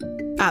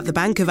At the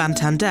Bank of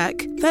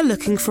Antandek, they're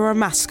looking for a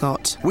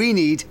mascot. We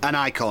need an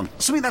icon.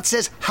 Something that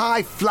says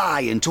high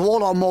flying to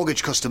all our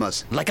mortgage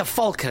customers. Like a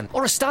falcon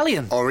or a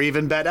stallion. Or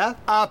even better,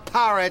 a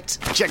parrot.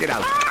 Check it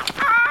out.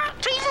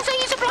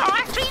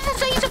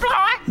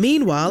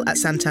 Meanwhile, at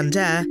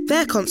Santander,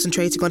 they're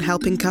concentrating on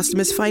helping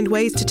customers find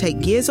ways to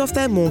take years off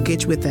their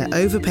mortgage with their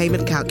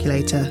overpayment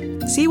calculator.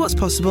 See what's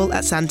possible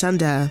at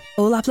Santander.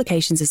 All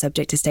applications are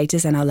subject to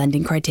status and our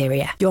lending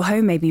criteria. Your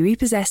home may be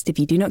repossessed if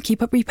you do not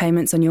keep up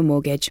repayments on your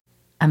mortgage.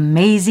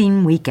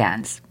 Amazing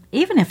weekends.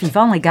 Even if you've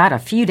only got a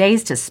few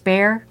days to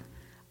spare,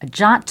 a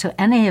jaunt to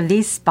any of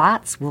these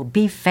spots will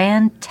be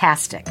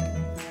fantastic.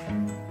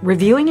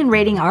 Reviewing and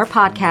rating our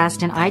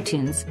podcast in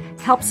iTunes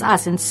helps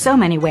us in so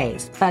many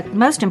ways, but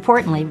most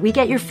importantly, we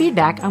get your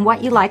feedback on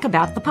what you like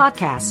about the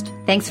podcast.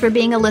 Thanks for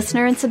being a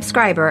listener and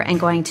subscriber and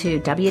going to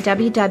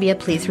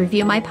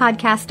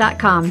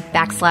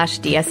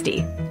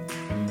www.pleasereviewmypodcast.com/DSD.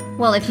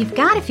 Well, if you've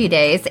got a few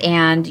days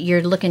and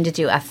you're looking to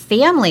do a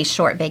family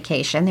short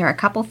vacation, there are a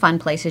couple fun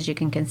places you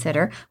can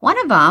consider. One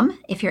of them,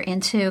 if you're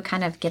into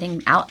kind of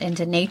getting out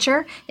into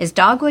nature, is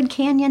Dogwood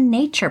Canyon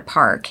Nature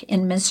Park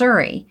in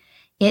Missouri.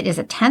 It is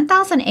a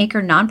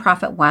 10,000-acre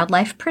nonprofit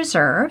wildlife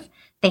preserve.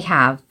 They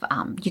have,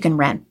 you can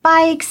rent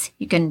bikes,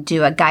 you can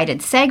do a guided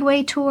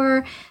Segway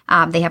tour,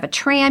 they have a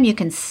tram, you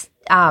can,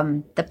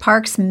 the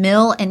park's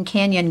Mill and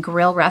Canyon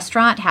Grill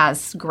restaurant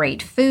has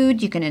great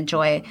food, you can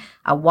enjoy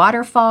a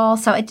waterfall.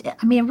 So,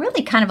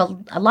 really kind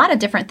of a lot of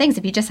different things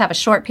if you just have a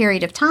short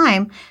period of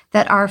time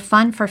that are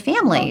fun for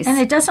families. And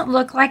it doesn't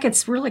look like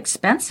it's real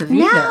expensive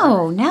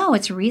either. No,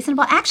 it's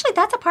reasonable. Actually,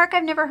 that's a park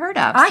I've never heard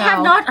of. I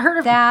have not heard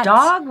of that.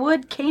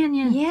 Dogwood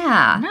Canyon.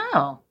 Yeah.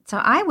 No. So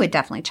I would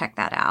definitely check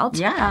that out.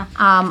 Yeah.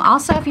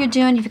 Also, if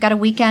you've got a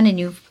weekend and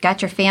you've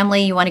got your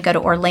family, you want to go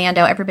to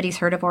Orlando. Everybody's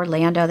heard of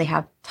Orlando. They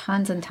have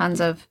tons and tons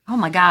of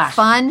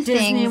fun Disney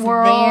things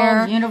World,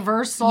 there.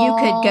 Universal, You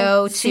could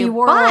go to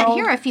SeaWorld. But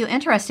here are a few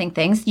interesting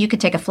things. You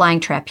could take a flying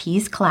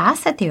trapeze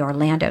class at the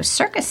Orlando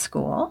Circus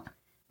School,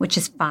 which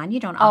is fun. You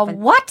don't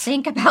often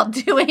think about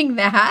doing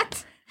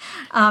that.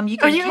 You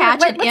can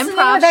catch an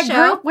improv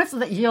show. What's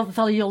the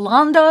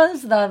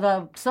Yolandas,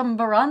 the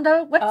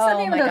Sambaranda? What's the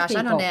name of those people?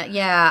 I don't know.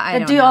 Yeah, I that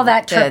don't do know. all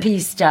that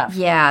trapeze stuff.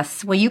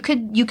 Yes. Well, you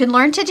can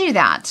learn to do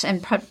that,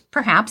 and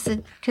perhaps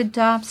it could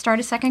start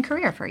a second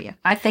career for you.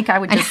 I think I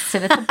would just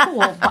sit at the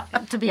pool.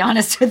 To be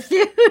honest with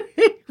you,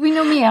 we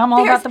know me. I'm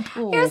all about the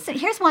pool.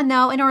 Here's one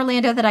though in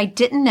Orlando that I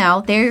didn't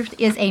know. There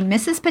is a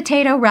Mrs.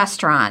 Potato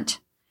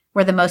restaurant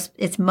where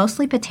it's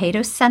mostly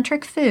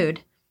potato-centric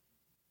food.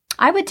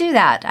 I would do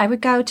that. I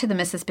would go to the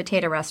Mrs.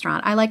 Potato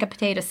restaurant. I like a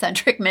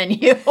potato-centric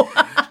menu.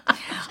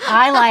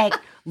 I like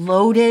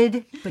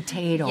loaded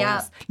potatoes.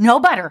 Yep. No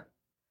butter,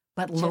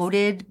 but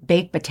loaded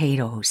baked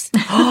potatoes.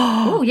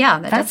 Oh, yeah.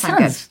 That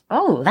sounds good.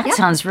 Oh, that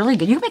sounds really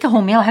good. You can make a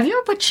whole meal. Have you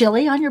ever put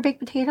chili on your baked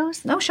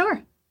potatoes? Oh,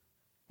 sure.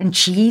 And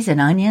cheese and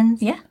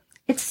onions? Yeah.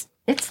 It's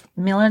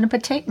meal and a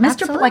potato.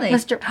 Absolutely. I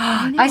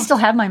still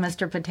have my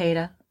Mr.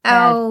 Potato.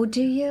 Oh,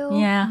 do you?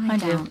 Yeah, I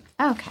do.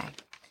 Okay.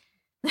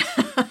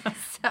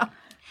 So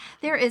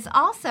there is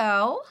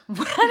also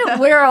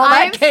where all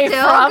that came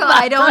from.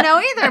 I don't know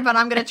either, but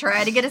I'm going to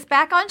try to get us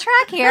back on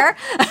track here.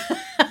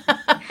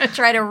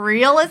 Try to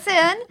reel us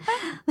in.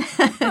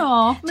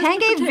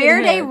 Tanque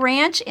Verde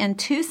Ranch in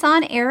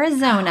Tucson,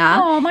 Arizona.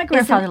 Oh, my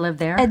grandfather lived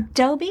there.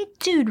 Adobe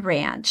Dude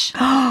Ranch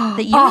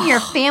that you and your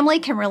family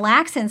can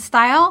relax in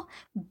style,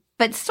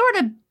 but sort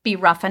of be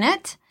roughing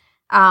it.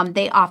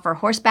 They offer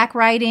horseback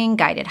riding,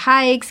 guided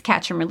hikes,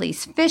 catch and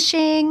release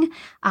fishing.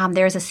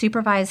 There's a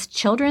supervised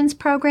children's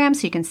program,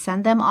 so you can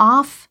send them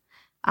off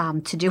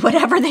to do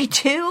whatever they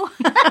do.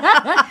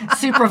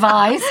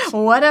 Supervised.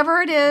 Whatever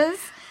it is.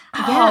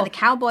 Yeah, the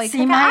cowboy.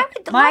 I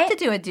would love to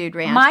do a dude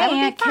ranch. My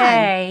Aunt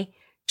Kay,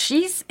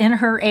 she's in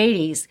her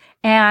 80s,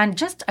 and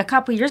just a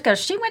couple years ago,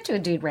 she went to a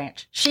dude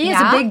ranch. She is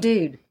a big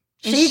dude.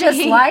 She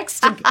just likes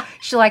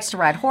to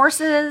ride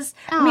horses.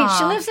 Aww. I mean,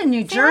 she lives in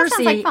New Jersey, that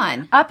sounds like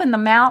fun. Up in the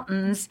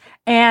mountains,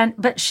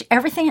 but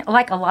everything,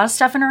 like a lot of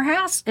stuff in her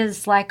house,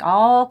 is like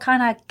all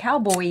kind of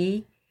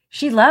cowboy-y.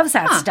 She loves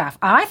that stuff.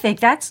 I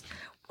think that's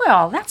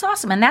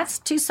awesome, and that's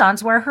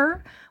Tucson's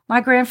where my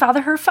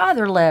grandfather, her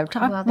father lived.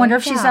 I wonder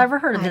if she's ever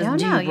heard of this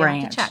dude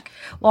ranch.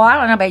 Well, I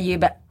don't know about you,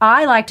 but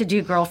I like to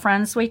do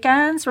girlfriends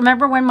weekends.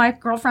 Remember when my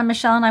girlfriend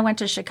Michelle and I went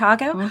to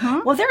Chicago? Mm-hmm.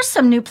 Well, there's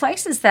some new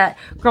places that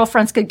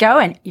girlfriends could go,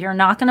 and you're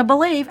not going to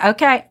believe.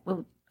 Okay,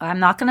 well,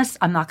 I'm not going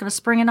to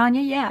spring it on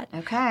you yet.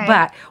 Okay,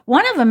 but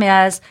one of them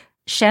is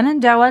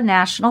Shenandoah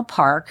National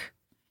Park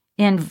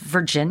in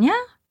Virginia.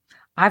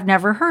 I've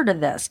never heard of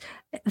this.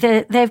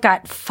 They've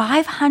got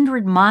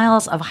 500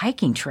 miles of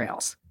hiking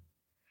trails.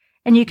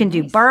 And you can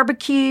do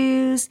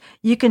barbecues.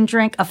 You can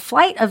drink a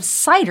flight of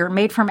cider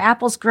made from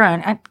apples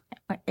grown.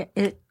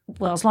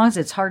 Well, as long as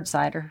it's hard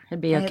cider,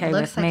 it'd be okay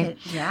with me.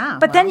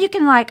 But then you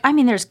can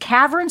there's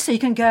caverns, so you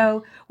can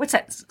go, what's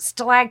that,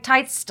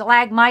 stalactites,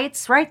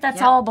 stalagmites, right?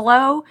 That's all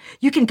below.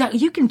 You can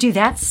do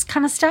that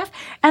kind of stuff.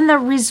 And the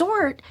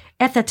resort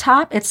at the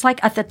top, it's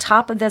like at the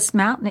top of this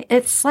mountain,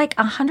 it's like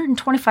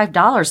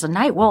 $125 a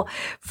night. Well,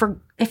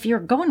 if you're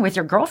going with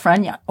your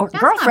girlfriend or That's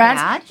not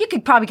girlfriends, bad. you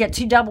could probably get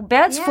 2 double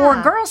beds, Yeah.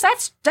 4 girls.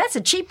 That's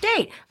a cheap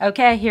date.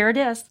 Okay, here it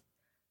is.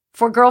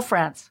 For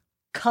girlfriends.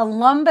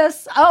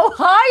 Columbus,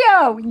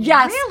 Ohio.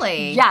 Yes.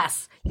 Really?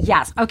 Yes.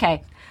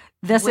 Okay.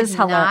 This Would is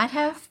hilarious. not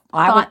have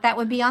I thought would- that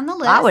would be on the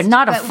list. I would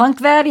not have but-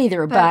 funked that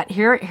either, but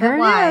here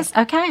why? it is.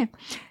 Okay.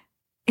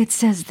 It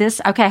says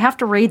this. Okay, I have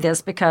to read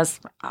this because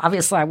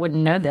obviously I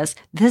wouldn't know this.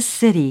 This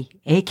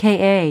city,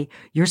 AKA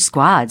your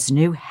squad's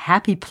new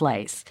happy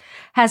place,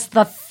 has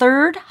the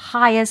 3rd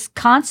highest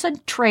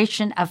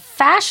concentration of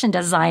fashion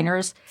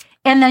designers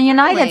in the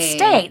United Really?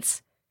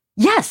 States.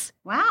 Yes.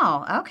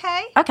 Wow.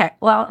 Okay. Okay.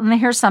 Well, and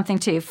here's something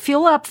too.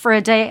 Fuel up for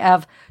a day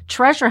of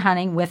treasure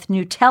hunting with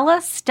Nutella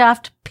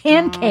stuffed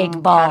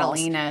pancake balls.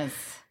 Catalina's.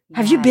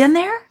 Have you Yes. been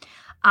there?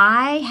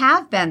 I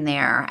have been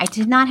there. I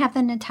did not have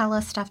the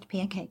Nutella stuffed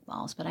pancake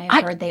balls, but I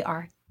have heard they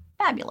are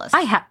fabulous.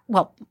 I have.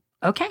 Well,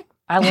 okay.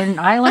 I learned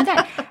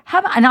that.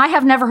 And I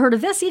have never heard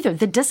of this either.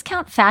 The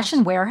Discount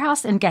Fashion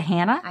Warehouse in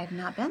Gahanna. I've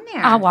not been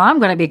there. Well, I'm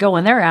going to be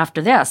going there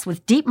after this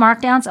with deep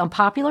markdowns on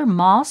popular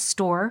mall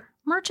store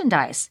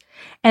merchandise.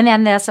 And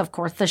then this, of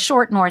course, the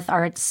Short North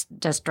Arts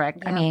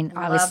District. I mean,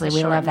 love obviously the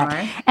we Short love that.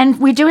 North. And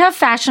we do have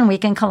Fashion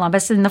Week in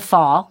Columbus in the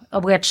fall,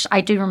 which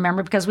I do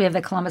remember because we have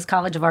the Columbus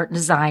College of Art and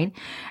Design.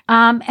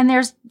 And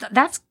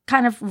that's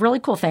kind of really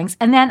cool things.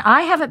 And then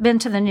I haven't been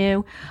to the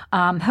new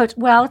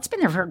well, it's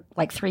been there for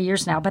like 3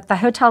 years now, but the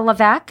Hotel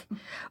Levesque.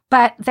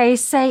 But they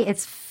say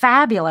it's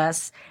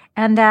fabulous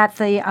and that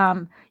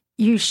the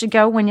you should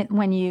go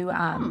when you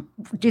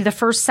do the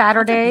first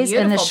Saturdays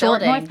in the beautiful Short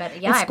building, North.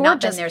 but yeah, It's I've not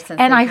been gorgeous. there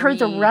since and they've I heard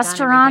the redone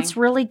restaurant's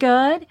everything. really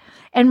good.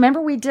 And remember,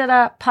 we did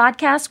a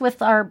podcast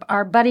with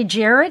our buddy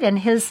Jared, and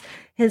his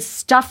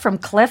stuff from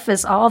Cliff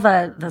is all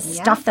the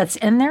stuff that's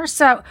in there.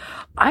 So,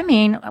 I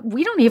mean,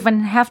 we don't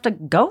even have to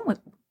go.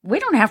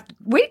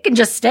 We can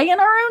just stay in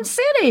our own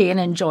city and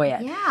enjoy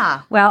it.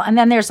 Yeah. Well, and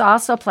then there's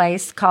also a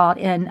place called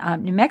in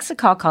New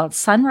Mexico called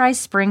Sunrise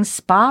Springs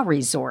Spa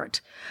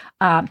Resort,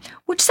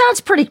 which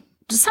sounds pretty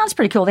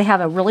cool. They have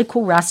a really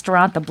cool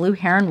restaurant, the Blue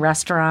Heron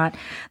Restaurant.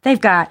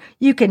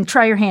 You can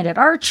try your hand at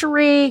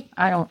archery.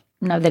 I don't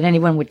know that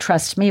anyone would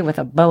trust me with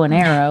a bow and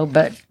arrow,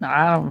 but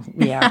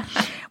yeah.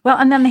 Well,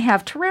 and then they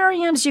have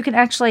terrariums. You can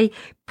actually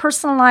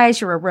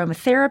personalize your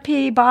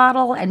aromatherapy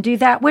bottle and do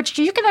that, which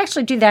you can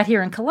actually do that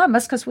here in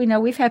Columbus because we know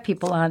we've had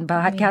people on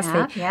podcasts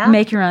that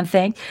make your own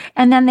thing.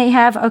 And then they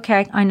have,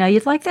 I know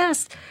you'd like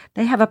this.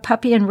 They have a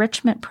puppy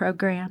enrichment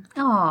program.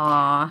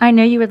 Aw. I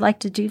know you would like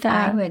to do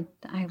that.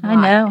 I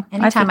know.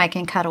 Anytime I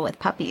can cuddle with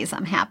puppies,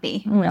 I'm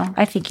happy. Well,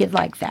 I think you'd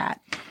like that.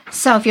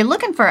 So if you're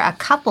looking for a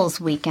couples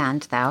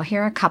weekend, though,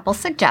 here are a couple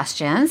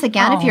suggestions.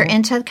 Again, if you're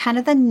into kind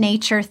of the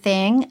nature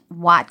thing,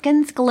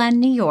 Watkins Glen,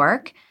 New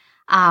York,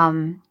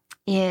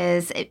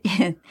 is Wait a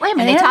minute. and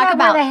they isn't talk that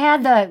about where they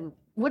had the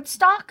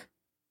Woodstock?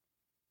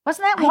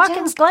 Wasn't that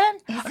Watkins Glen?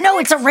 No,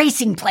 it's a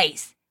racing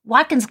place.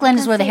 Watkins Glen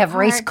is where they have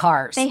race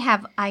cars. They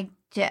have I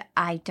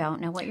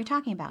don't know what you're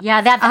talking about. Yeah,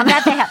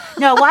 that they have.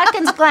 No,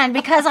 Watkins Glen,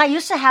 because I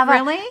used to have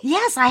Really?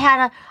 Yes, I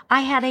had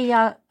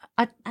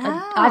a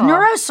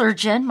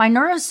neurosurgeon. My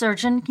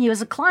neurosurgeon, he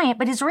was a client,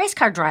 but he's a race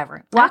car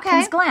driver.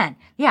 Watkins Glen.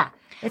 Yeah.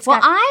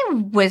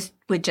 I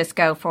would just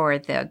go for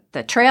the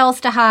trails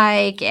to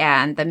hike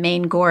and the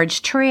Main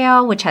Gorge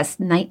Trail, which has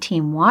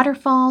 19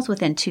 waterfalls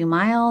within 2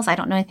 miles. I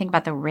don't know anything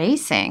about the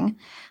racing,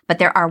 but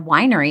there are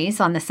wineries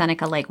on the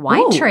Seneca Lake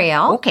Wine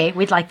Trail. Okay,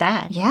 we'd like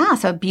that. Yeah,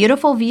 so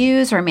beautiful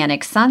views,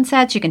 romantic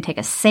sunsets. You can take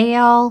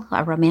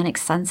a romantic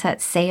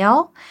sunset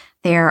sail.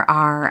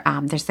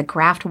 There's the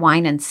Graft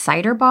Wine and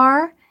Cider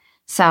Bar.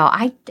 So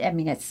I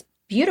mean, it's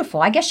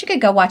beautiful. I guess you could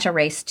go watch a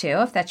race too,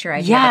 if that's your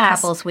idea of a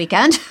couples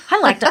weekend. I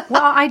liked it.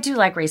 Well, I do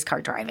like race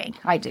car driving.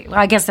 I do. Well,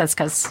 I guess that's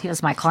because he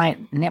was my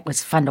client and it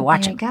was fun to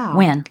watch him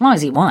win, as long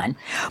as he won.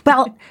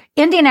 Well,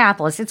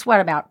 Indianapolis, it's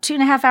about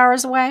 2.5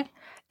 hours away.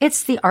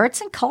 It's the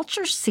arts and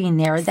culture scene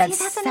there.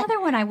 That's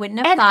another one I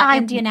wouldn't have thought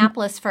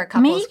Indianapolis for a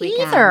couples weekend.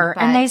 Me either.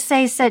 And they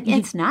say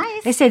it's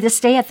nice. They say to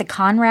stay at the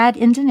Conrad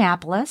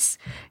Indianapolis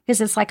because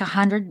it's like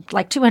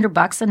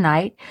 $200 a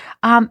night.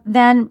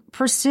 Then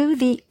pursue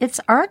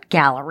its art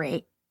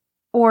gallery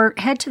or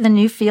head to the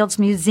Newfields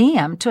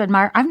Museum to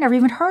admire. I've never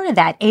even heard of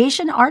that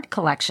Asian art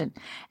collection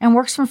and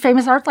works from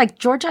famous art like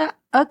Georgia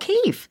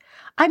O'Keeffe.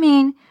 I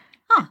mean,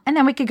 and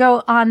then we could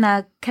go on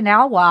the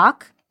Canal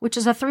Walk, which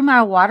is a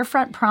 3-mile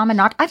waterfront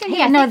promenade. I didn't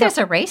even know there's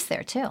a race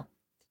there too.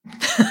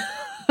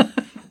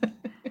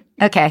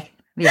 Okay.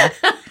 Yeah.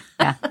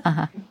 Yeah.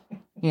 Uh-huh.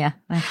 Yeah.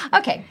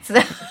 Okay. So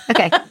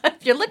okay.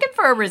 If you're looking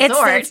for a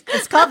resort,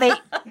 it's called the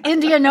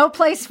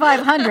Indianapolis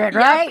 500,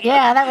 right?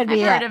 Yeah, that would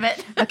be I've heard of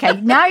it.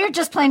 Okay. Now you're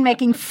just plain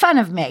making fun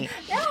of me.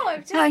 No,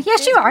 I'm just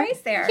yes, you are.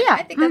 Race there. Yeah.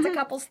 I think that's a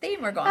couple's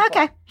theme we're going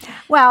Okay. for.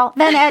 Well,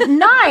 then at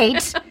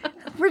night,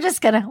 we're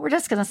just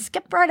gonna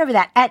skip right over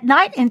that. At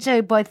night,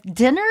 enjoy both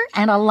dinner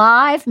and a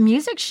live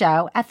music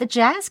show at the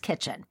Jazz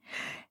Kitchen,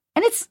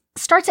 and it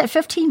starts at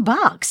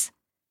 $15.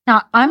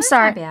 Now, I'm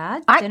sorry.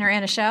 Not bad. Dinner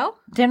and a show.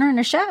 Dinner and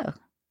a show.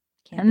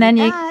 And then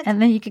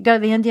you could go to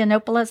the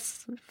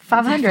Indianapolis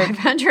 500.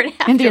 500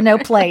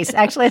 Indianapolis.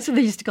 Actually, that's what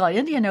they used to call it.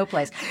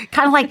 Indianapolis.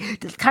 Kind of like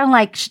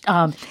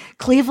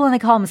Cleveland. They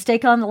call them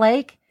Steak on the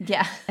Lake.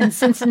 Yeah. And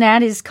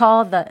Cincinnati is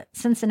called the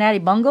Cincinnati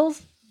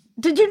Bungles.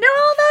 Did you know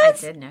all that?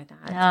 I did know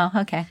that. Oh,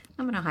 okay.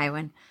 I'm an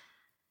Ohioan.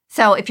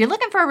 So if you're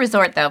looking for a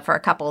resort, though, for a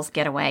couple's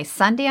getaway,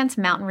 Sundance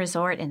Mountain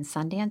Resort in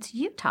Sundance,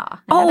 Utah.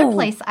 Another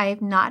place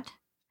I've not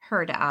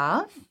heard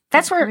of.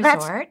 That's where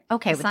resort.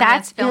 Okay, but but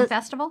that's Film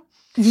Festival.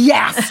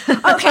 Yes.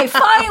 Okay,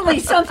 finally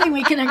something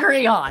we can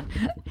agree on.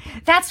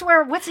 That's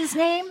where, what's his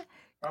name?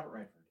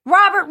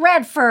 Robert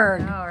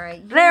Redford. All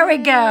right. There we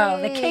go.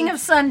 The king of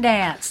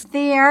Sundance.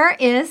 There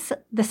is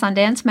the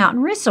Sundance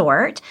Mountain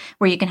Resort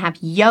where you can have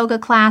yoga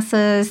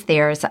classes.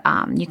 There's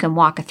you can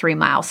walk a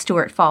 3-mile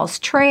Stewart Falls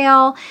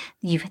Trail.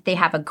 They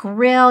have a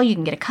grill. You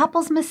can get a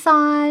couples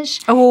massage.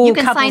 Oh, you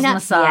can couples sign up,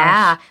 massage.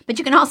 Yeah, but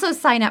you can also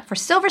sign up for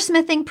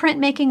silversmithing,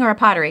 printmaking, or a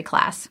pottery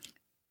class,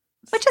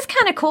 which is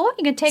kind of cool.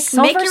 You can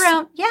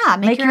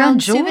make your own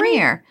jewelry?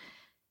 souvenir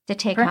to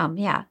take home.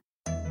 Yeah.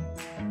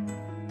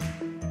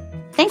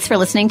 Thanks for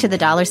listening to the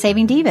Dollar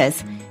Saving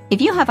Divas.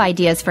 If you have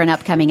ideas for an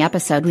upcoming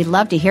episode, we'd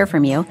love to hear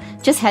from you.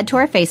 Just head to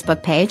our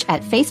Facebook page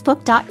at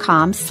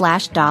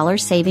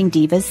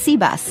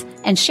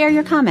facebook.com/DollarSavingDivasCBus and share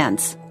your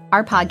comments.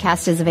 Our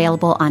podcast is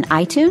available on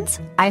iTunes,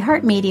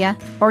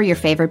 iHeartMedia, or your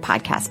favorite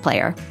podcast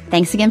player.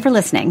 Thanks again for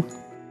listening.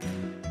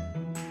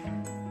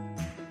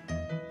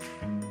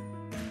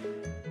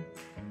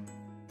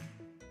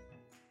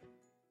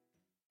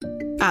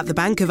 At the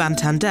Bank of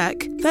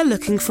Antandek, they're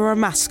looking for a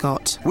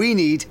mascot. We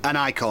need an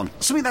icon.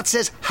 Something that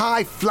says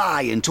high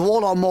flying to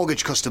all our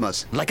mortgage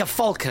customers. Like a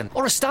falcon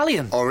or a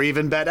stallion. Or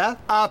even better,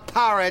 a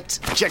parrot.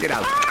 Check it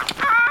out.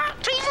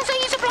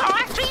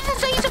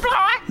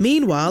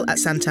 Meanwhile, at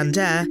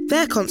Santander,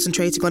 they're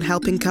concentrating on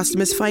helping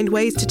customers find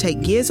ways to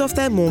take years off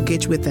their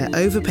mortgage with their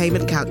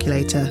overpayment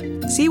calculator.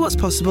 See what's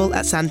possible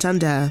at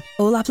Santander.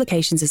 All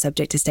applications are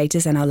subject to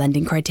status and our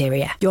lending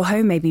criteria. Your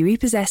home may be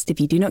repossessed if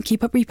you do not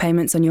keep up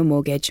repayments on your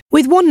mortgage.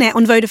 With OneNet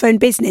on Vodafone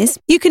Business,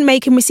 you can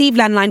make and receive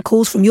landline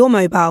calls from your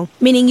mobile,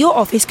 meaning your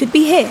office could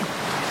be here.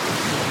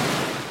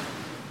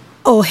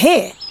 Or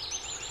here.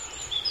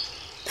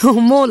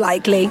 Or more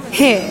likely,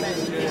 here.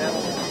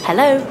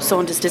 Hello,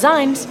 Saunders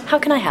Designs. How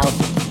can I help?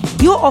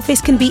 Your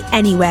office can be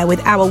anywhere with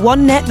our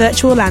OneNet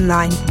virtual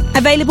landline.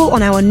 Available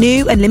on our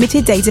new and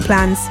limited data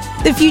plans.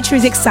 The future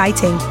is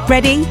exciting.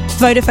 Ready?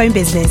 Vodafone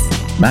Business.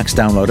 Max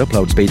download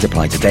upload speeds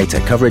apply to data.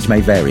 Coverage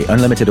may vary.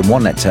 Unlimited and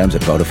OneNet terms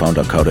at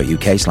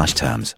vodafone.co.uk/terms.